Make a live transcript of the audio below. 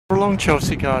Along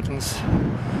Chelsea Gardens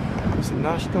is the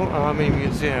National Army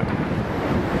Museum.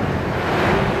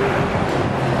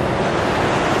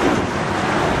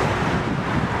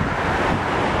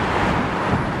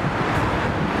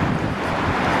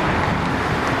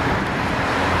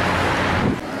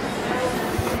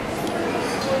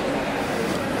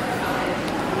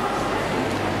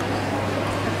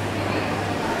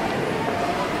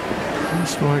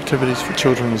 There's more activities for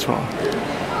children as well.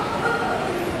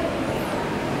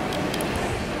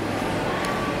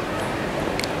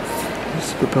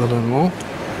 The Berlin Wall.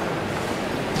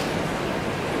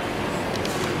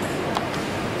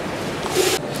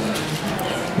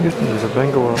 There's a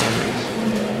Bengal Army,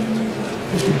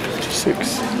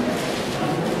 1856.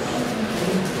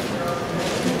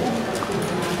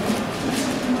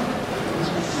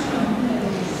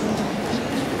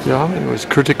 The army was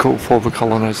critical for the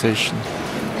colonization.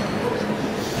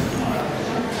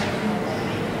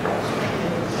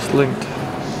 It's linked.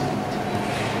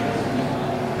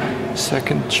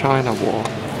 Second China War.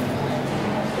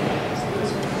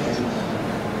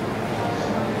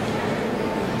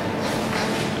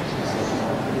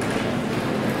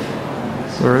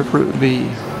 Wherever it be,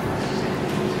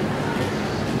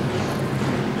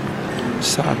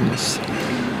 sadness.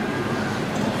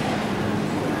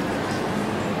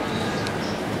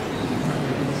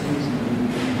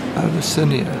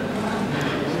 Abyssinia.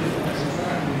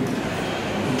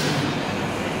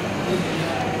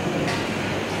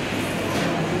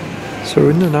 So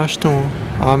in the National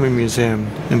Army Museum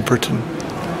in Britain,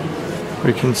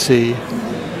 we can see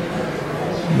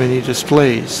many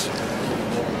displays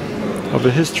of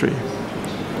the history.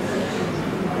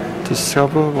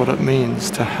 Discover what it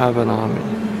means to have an army.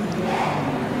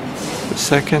 The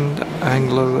Second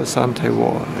Anglo-Asante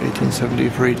War,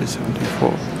 1873 to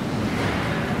 74.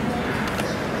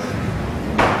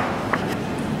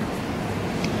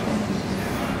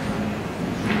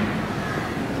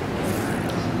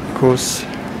 Of course,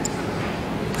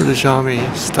 British Army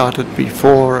started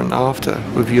before and after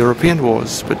with European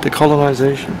wars, but the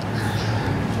colonization,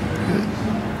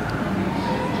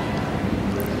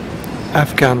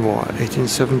 Afghan War,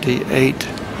 1878 to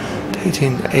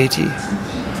 1880,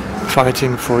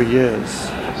 fighting for years,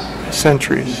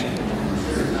 centuries.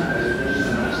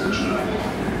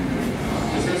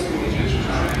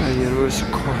 A Universal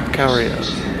Carrier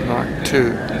Mark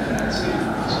II,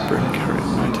 Britain carrier,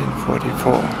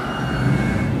 1944.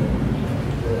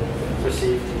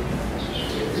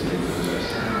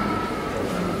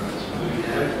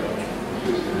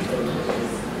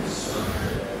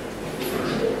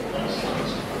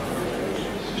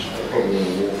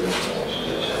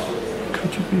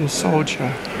 Could you be a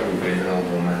soldier? Probably an old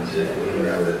romantic, you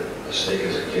know, that sick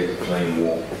as a kid playing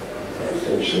war.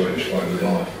 Also, it was like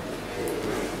life.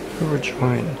 Who would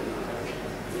join?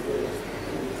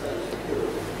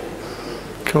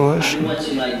 Coercion.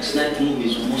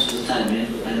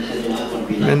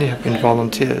 Many have been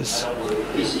volunteers.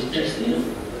 It's interesting,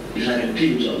 it's like a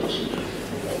dream job or something.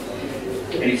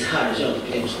 And it's hard job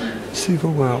to get time. See the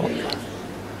world.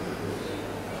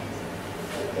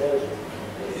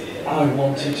 I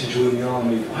wanted to join the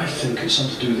army. I think it's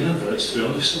something to do with the adverts, to be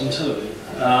honest, on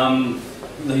television.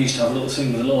 They used to have a little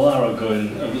thing with a little arrow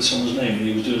going over someone's name, and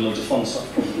he was doing loads of fun stuff,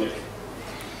 probably.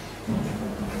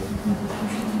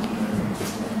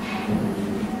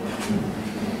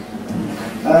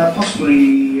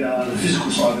 Possibly the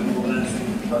physical side of it more than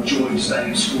anything. I enjoyed staying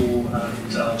in school and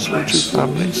playing sport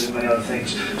and doing many other things.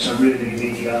 So really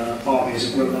the army is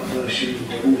a grown-up version of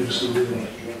boarding school, really.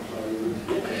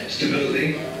 Stability,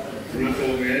 roof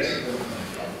over your head,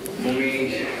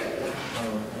 money,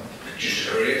 just a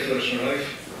career for the rest of my life.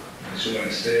 Somewhere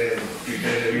to stay,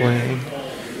 prepare every day.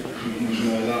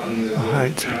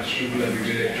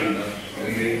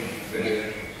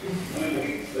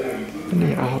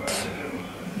 Many art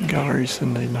galleries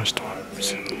in the National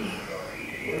Museum.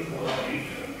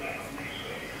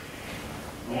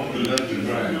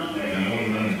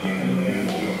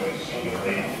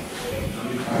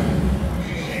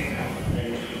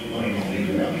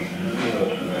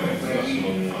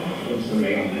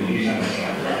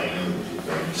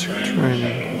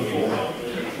 Training.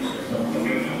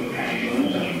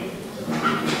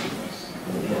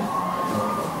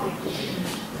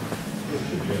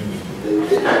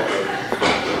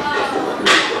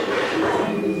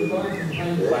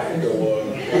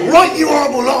 Right, you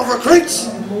horrible lot of recruits!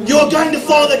 You're going to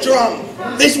follow the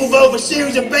drum. This will involve a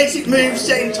series of basic moves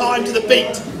set in time to the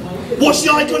beat. Watch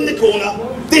the icon in the corner.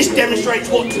 This demonstrates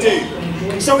what to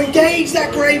do. So engage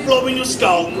that grey blob in your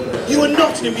skull. You are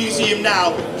not in a museum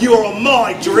now. You are on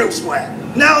my drill square.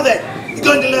 Now then, You're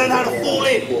going to learn how to fall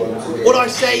in. What I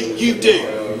say, you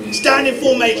do. Stand in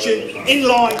formation, in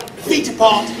line, feet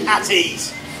apart, at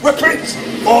ease. Recruit,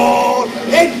 all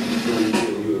in.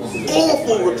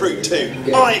 Awful recruit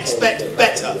 2. I expect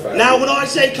better. Now when I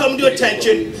say come to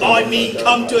attention, I mean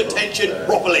come to attention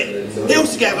properly.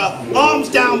 Heels together, arms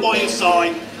down by your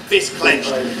side, fists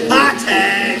clenched.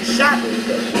 Attention!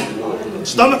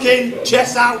 Stomach in,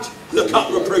 chest out, look up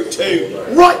recruit 2.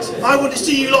 Right, I want to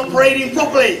see you lot parading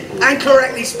properly and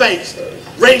correctly spaced.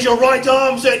 Raise your right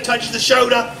arm so it touches the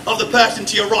shoulder of the person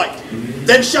to your right.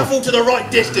 Then shuffle to the right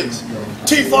distance.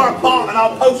 Too far apart and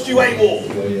I'll post you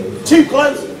AWOL. Too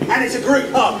close and it's a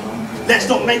group hug. Let's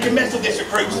not make a mess of this,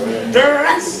 recruits.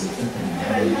 Dress!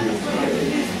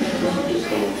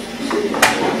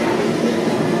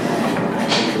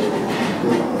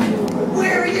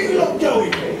 Where are you lot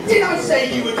going? Did I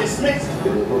say you were dismissed?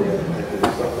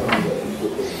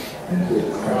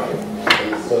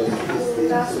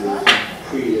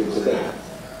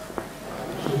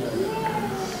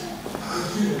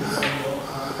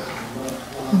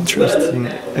 Interesting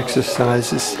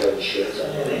exercises.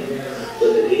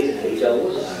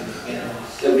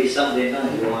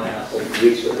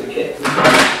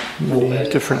 Many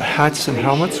different hats and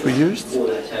helmets were used.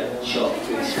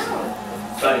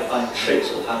 Try to find tricks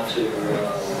of how to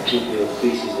keep your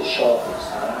pieces as sharp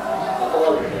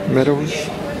as Medals.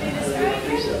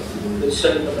 The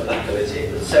soap on the back of it,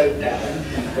 the soap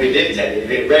down. We did tell you, if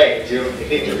it rained, you're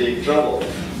particularly in trouble.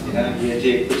 You know, you had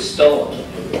to put stone.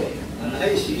 And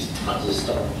I used to use tons of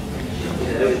stone. You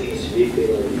know, everything used to be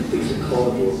built on a piece of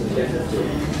cardboard and everything.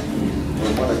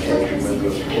 On one occasion when there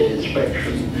was a key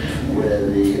inspection where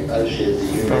the OC of the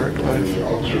unit and the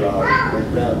entourage went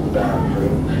round the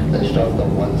bathroom, they started on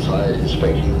one side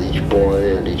inspecting each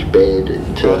boy and each bed and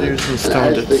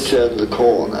as they turned the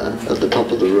corner at the top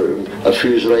of the room, a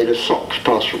fusillade of socks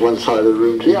passed from one side of the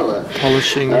room to the other.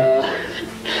 Polishing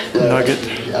nugget.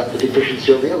 At the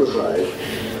deficiency on the other side.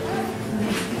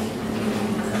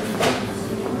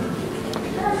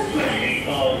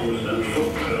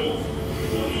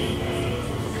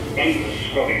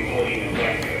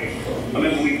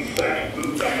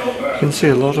 You can see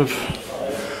a lot of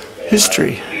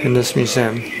history in this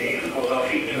museum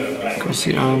because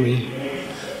the army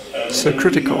is so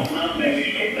critical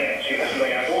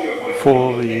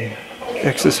for the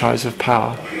exercise of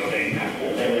power.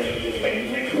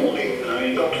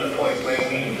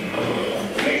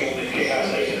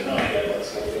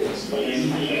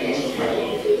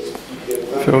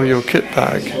 Fill your kit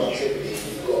bag.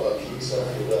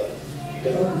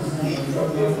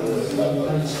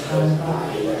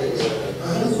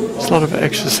 There's a lot of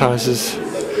exercises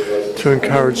to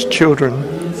encourage children,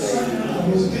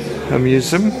 amuse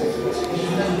them.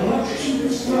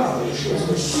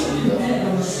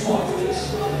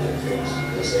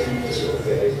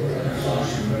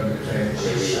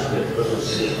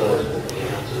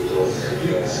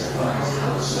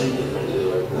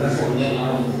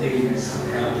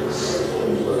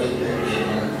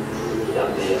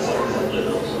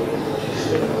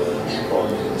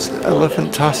 It's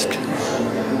elephant tusk,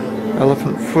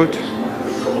 elephant foot.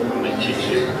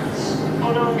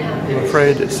 I'm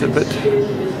afraid it's a bit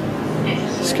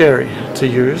scary to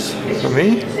use for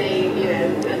me.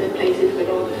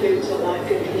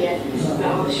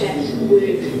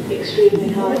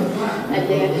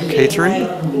 Catering.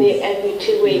 Every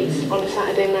 2 weeks on a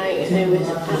Saturday night, and it was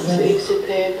absolutely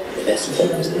superb. The best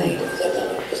food was made.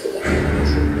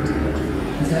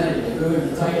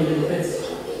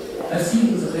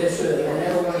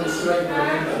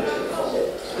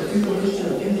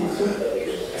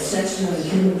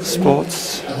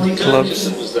 Sports clubs,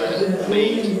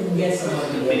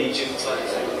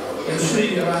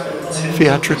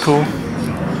 theatrical.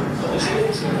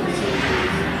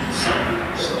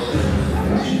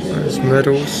 There's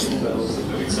medals.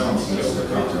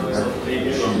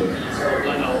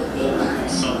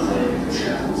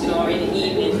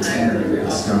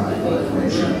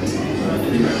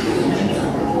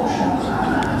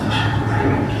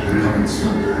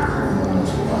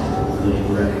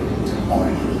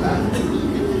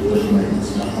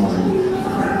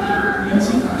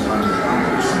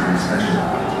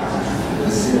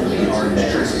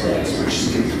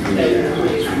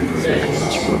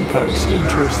 That's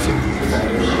interesting.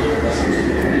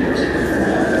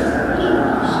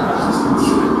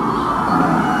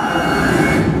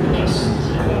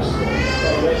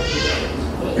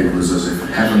 It was as if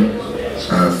heaven,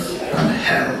 earth and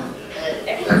hell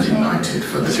had united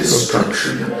for the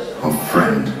destruction of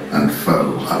friend and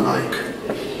foe alike.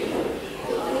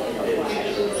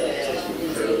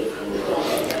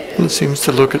 It seems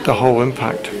to look at the whole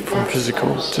impact from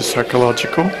physical to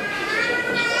psychological.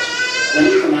 When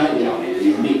you come out of the army,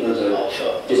 you meet other,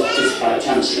 just by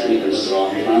chance you meet another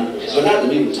army man. Without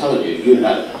them even telling you, you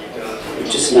know. You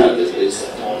just know that there's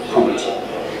quality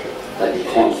that you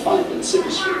can't find in civil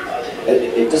street.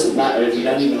 It doesn't matter if you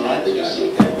don't even like the guy,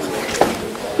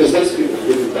 because those people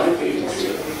really don't feel it.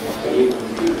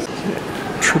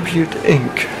 Tribute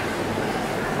Inc.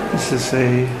 This is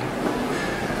a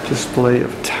display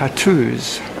of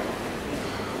tattoos.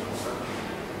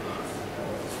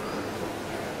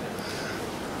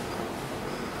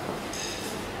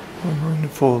 Honor the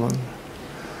fallen.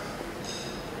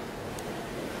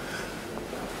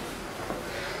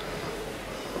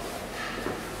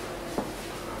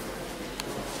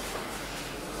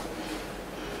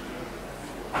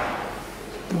 A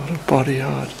lot of body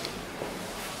art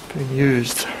being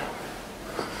used.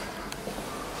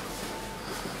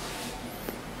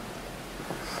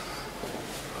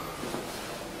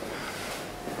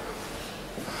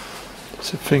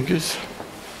 Some fingers.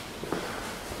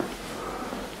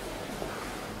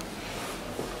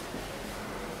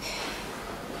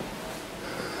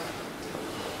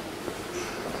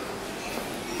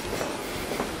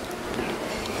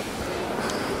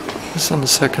 It's on the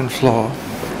second floor.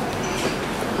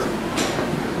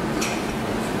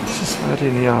 Society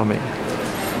in the Army.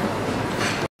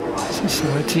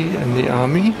 Society in the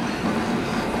Army?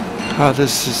 How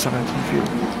does society view?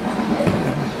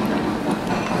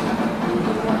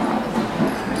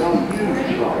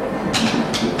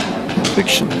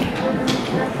 Fiction.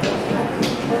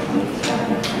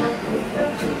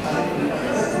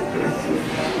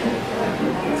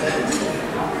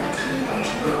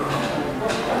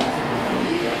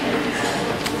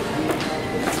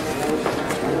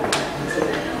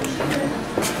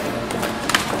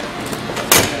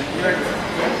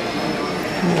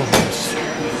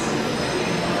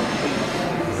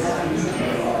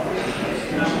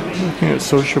 Looking at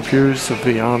social views of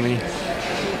the Army.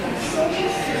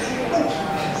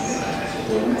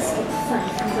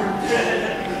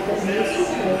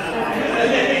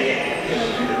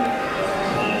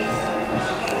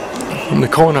 In the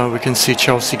corner we can see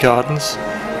Chelsea Gardens,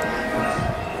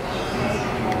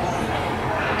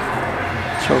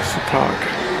 Chelsea Park.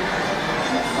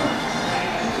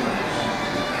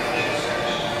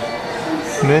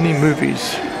 Many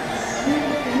movies.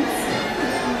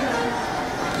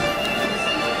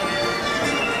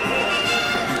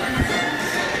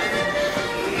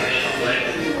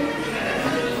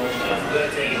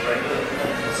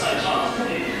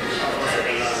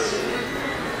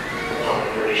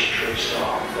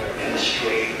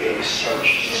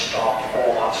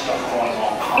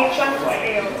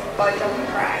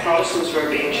 Protestants were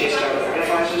being chased out of their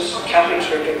houses, Catholics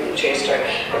were being chased out.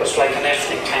 It was like an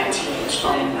ethnic cleansing in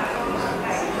Spain.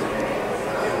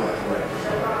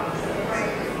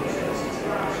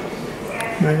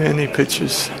 Many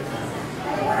pictures.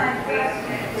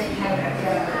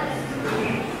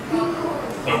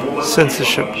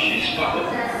 Censorship.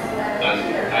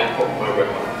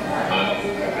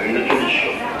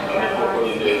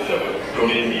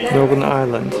 Northern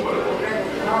Ireland.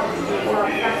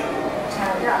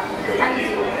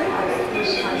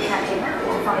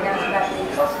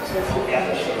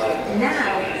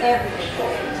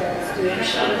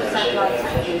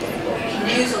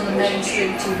 News on the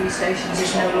mainstream TV stations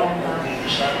is no longer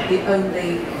the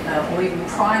only or even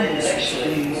primary source of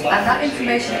news. And that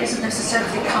information isn't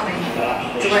necessarily coming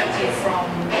directly from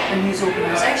a news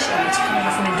organisation, it's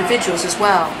coming from individuals as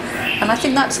well. And I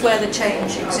think that's where the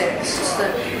change exists,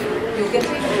 that you're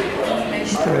getting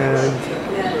information.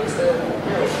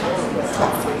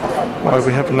 While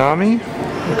we have an army,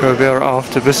 we'll go there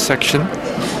after this section,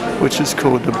 which is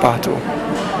called the battle.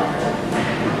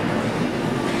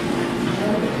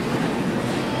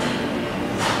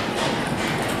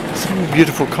 Some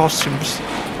beautiful costumes.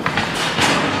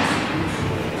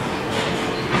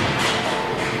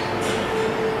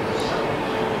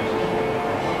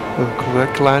 The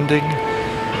correct landing,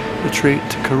 retreat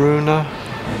to Corunna,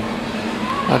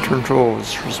 lateral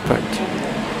draws, respect.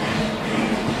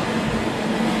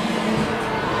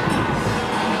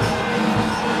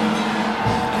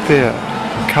 Fear,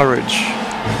 courage,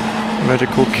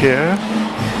 medical care,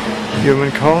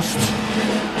 human cost,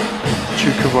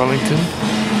 Duke of Wellington.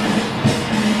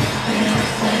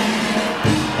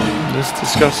 This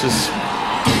discusses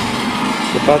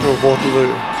the Battle of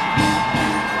Waterloo.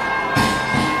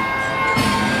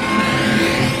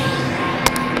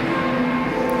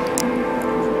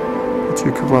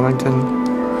 Duke of Wellington.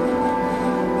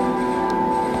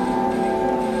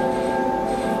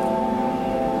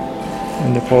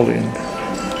 And Napoleon.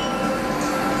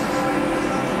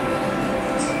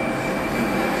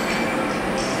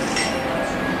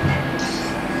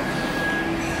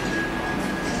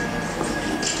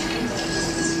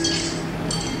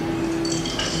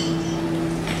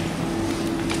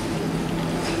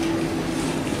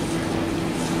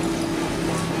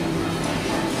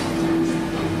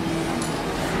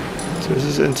 So this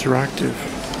is interactive,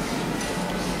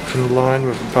 in line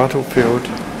with the battlefield.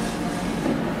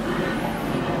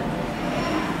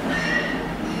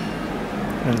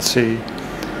 And see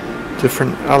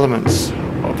different elements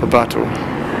of a battle.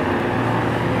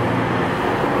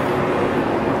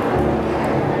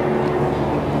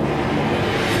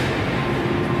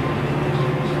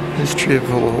 History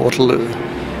of Waterloo.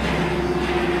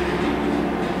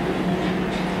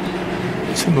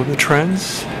 Some of the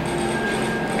trends.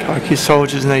 Khaki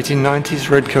soldiers in 1890s,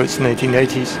 redcoats in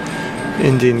 1880s,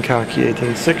 Indian khaki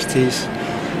 1860s,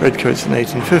 redcoats in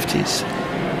 1850s.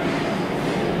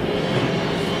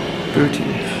 Booty,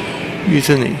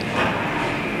 mutiny.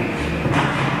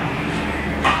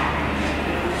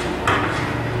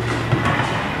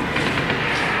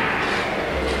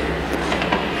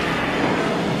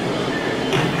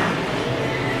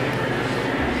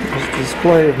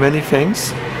 Display of many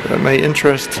things that may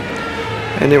interest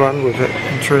anyone with an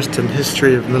interest in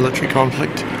history of military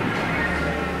conflict.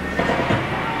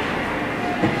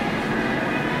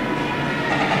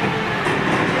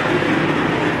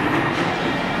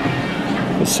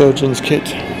 The surgeon's kit.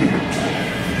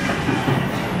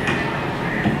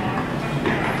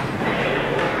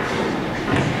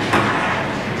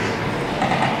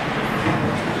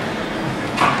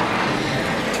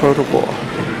 Total War.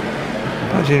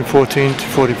 1914 to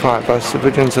 45, are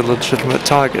civilians a legitimate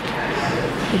target?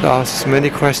 It asks many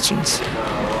questions.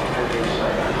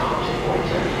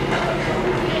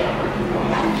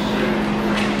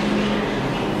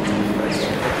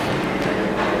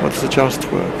 What's the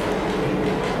just word?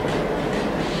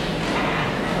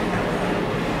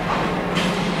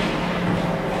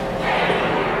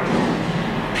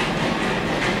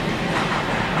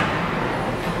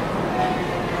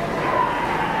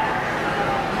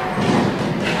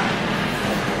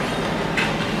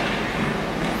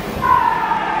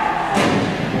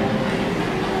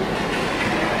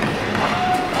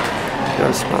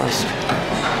 Mask.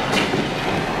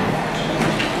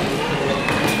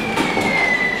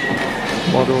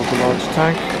 Model of a large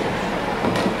tank.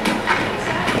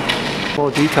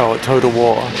 More detail at Total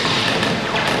War.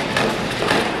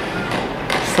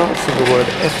 Starts with the word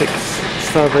ethics,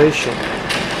 starvation.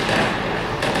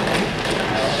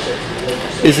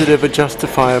 Is it ever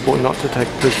justifiable not to take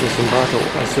prisoners in battle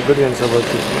as civilians are a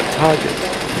legitimate target?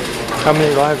 How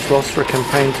many lives lost for a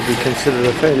campaign to be considered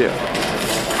a failure?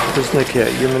 Prisoner care,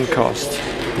 human cost,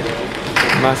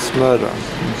 mass murder,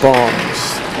 bombs.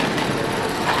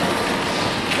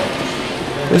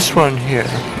 This one here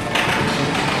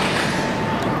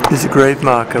is a grave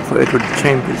marker for Edward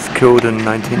Chambers, killed in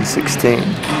 1916.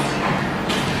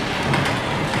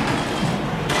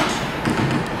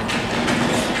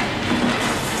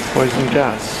 Poison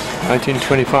gas.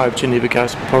 1925 Geneva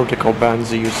Gas Protocol bans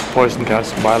the use of poison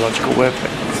gas in biological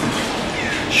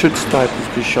warfare. Should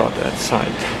snipers be shot at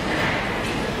sight?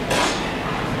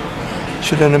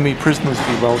 Should enemy prisoners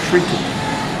be well treated?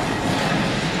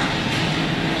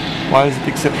 Why is it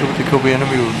acceptable to kill the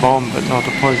enemy with a bomb but not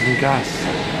a poison gas?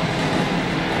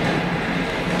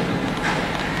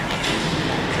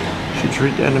 Should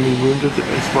treat enemy wounded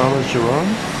as well as your own?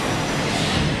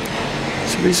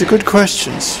 So these are good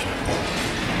questions.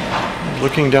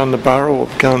 Looking down the barrel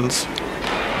of guns,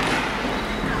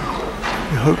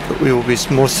 we hope that we will be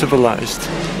more civilized.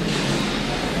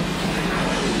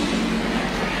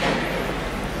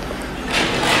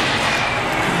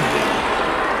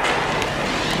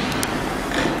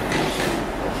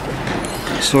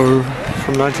 So,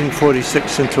 from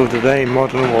 1946 until today,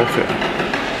 modern warfare.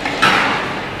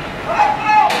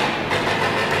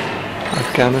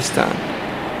 Afghanistan,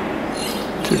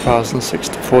 2006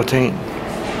 to 14.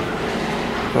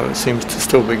 Well, it seems to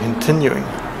still be continuing.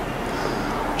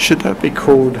 Should that be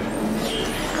called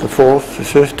the 4th, the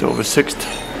 5th or the 6th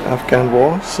Afghan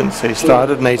war since they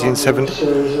started in 1870? A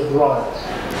series of riots,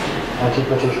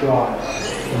 anti-British riots.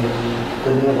 In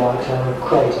the nearby town of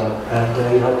Crater, and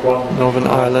you had one Northern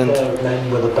Ireland,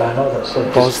 men with a banner that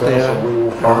said Bosnia,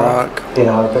 Iraq, in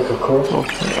Arabic, of course.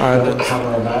 Ireland. A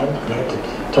cameraman had to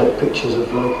take pictures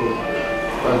of local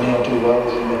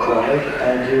ne'er-do-wells in the crowd,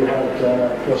 and you had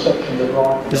your sections of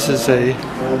right. This is a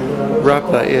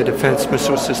Raptor air defense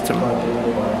missile system. And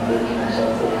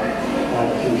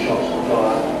a few shots of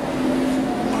fire.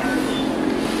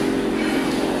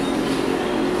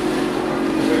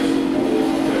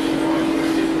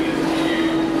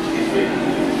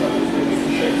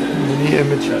 Many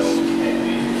images.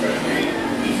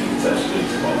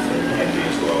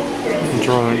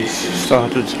 Drones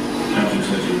started.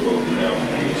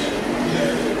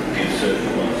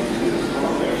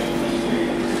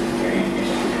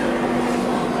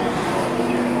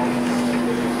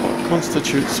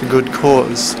 constitutes a good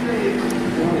cause.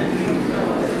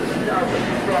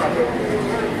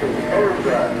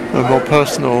 The more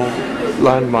personal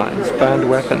landmines, banned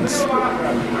weapons.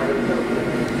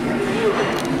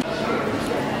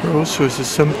 There also is a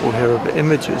symbol here of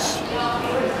images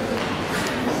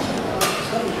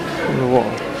on the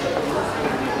wall.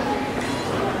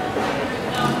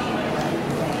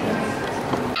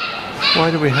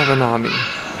 Why do we have an army?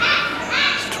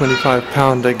 It's a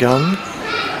 25-pounder gun.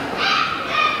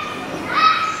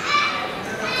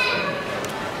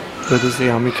 Where does the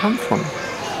army come from?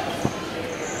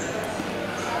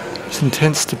 There's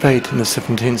intense debate in the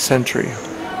 17th century.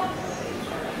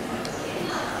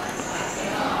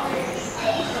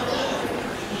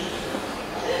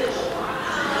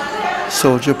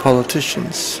 Soldier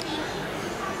politicians.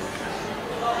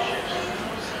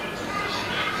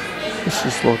 This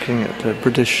is looking at the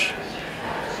British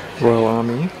Royal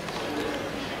Army.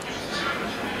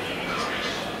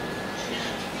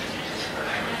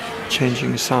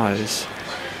 Changing size.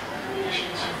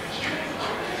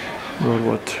 World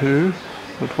War II,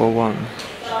 World War I.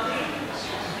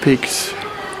 Peaks.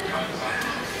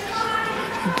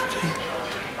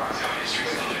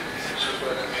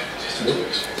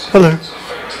 Hello.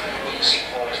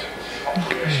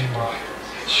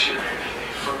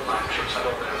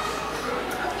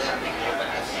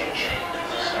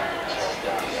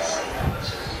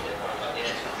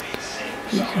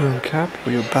 Your cap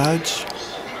or your badge.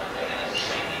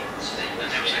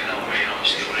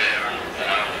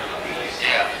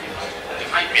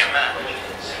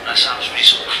 That sounds really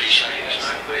sort of cliche, isn't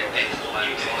it? But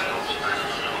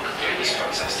it's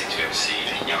fantastic to ever see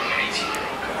a young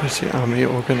 18-year-old. Is the army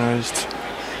organised?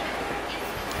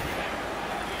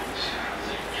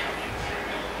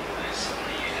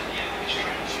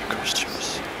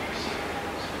 Costumes.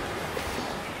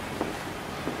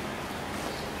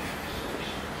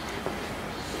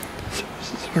 So this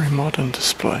is a very modern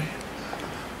display.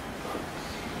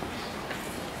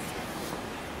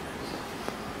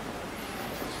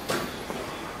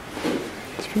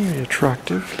 Very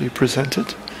attractively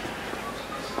presented.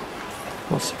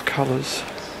 Lots of colours,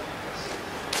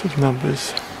 lots of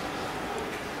numbers.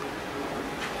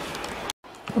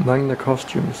 Among the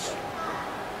costumes,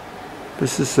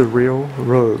 this is the real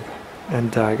robe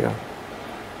and dagger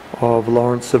of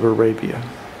Lawrence of Arabia,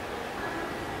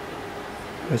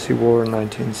 as he wore in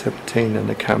 1917 in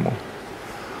the camel.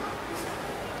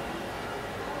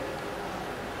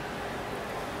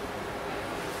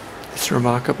 It's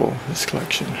remarkable, this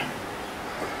collection.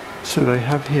 So they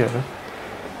have here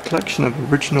a collection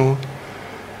of original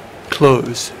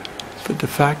clothes, but the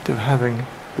fact of having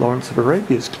Lawrence of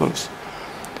Arabia's clothes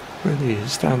really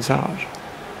stands out.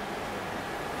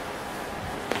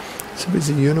 So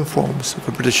these are uniforms of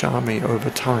the British Army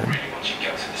over time. Once you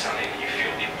go to this alley, you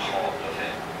feel the part of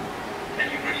it,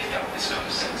 and you really felt this kind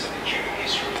of sense of the human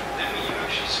history, and when you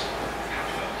actually sort of have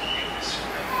this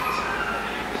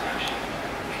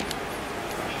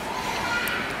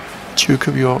Duke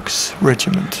of York's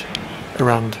regiment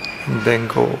around in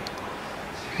Bengal,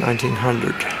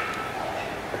 1900.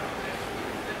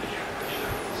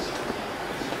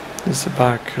 This is the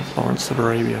back of Lawrence of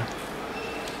Arabia.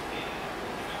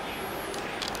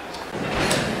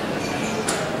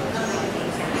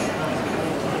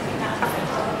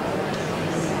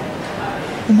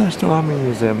 The National Army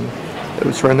Museum, it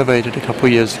was renovated a couple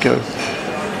of years ago.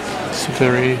 It's a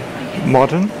very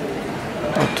modern,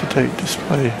 up-to-date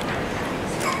display.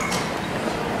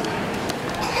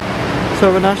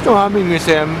 So the National Army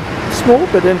Museum, small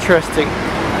but interesting.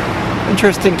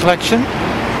 Interesting collection.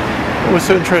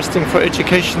 Also interesting for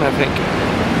education, I think.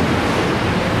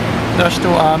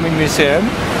 National Army Museum,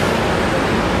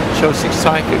 Chelsea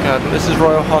Cycle Garden. This is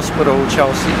Royal Hospital,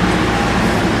 Chelsea.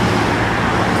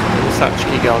 And the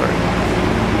Satchkey Gallery.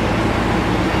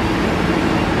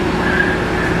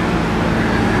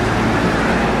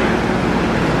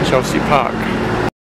 Chelsea Park.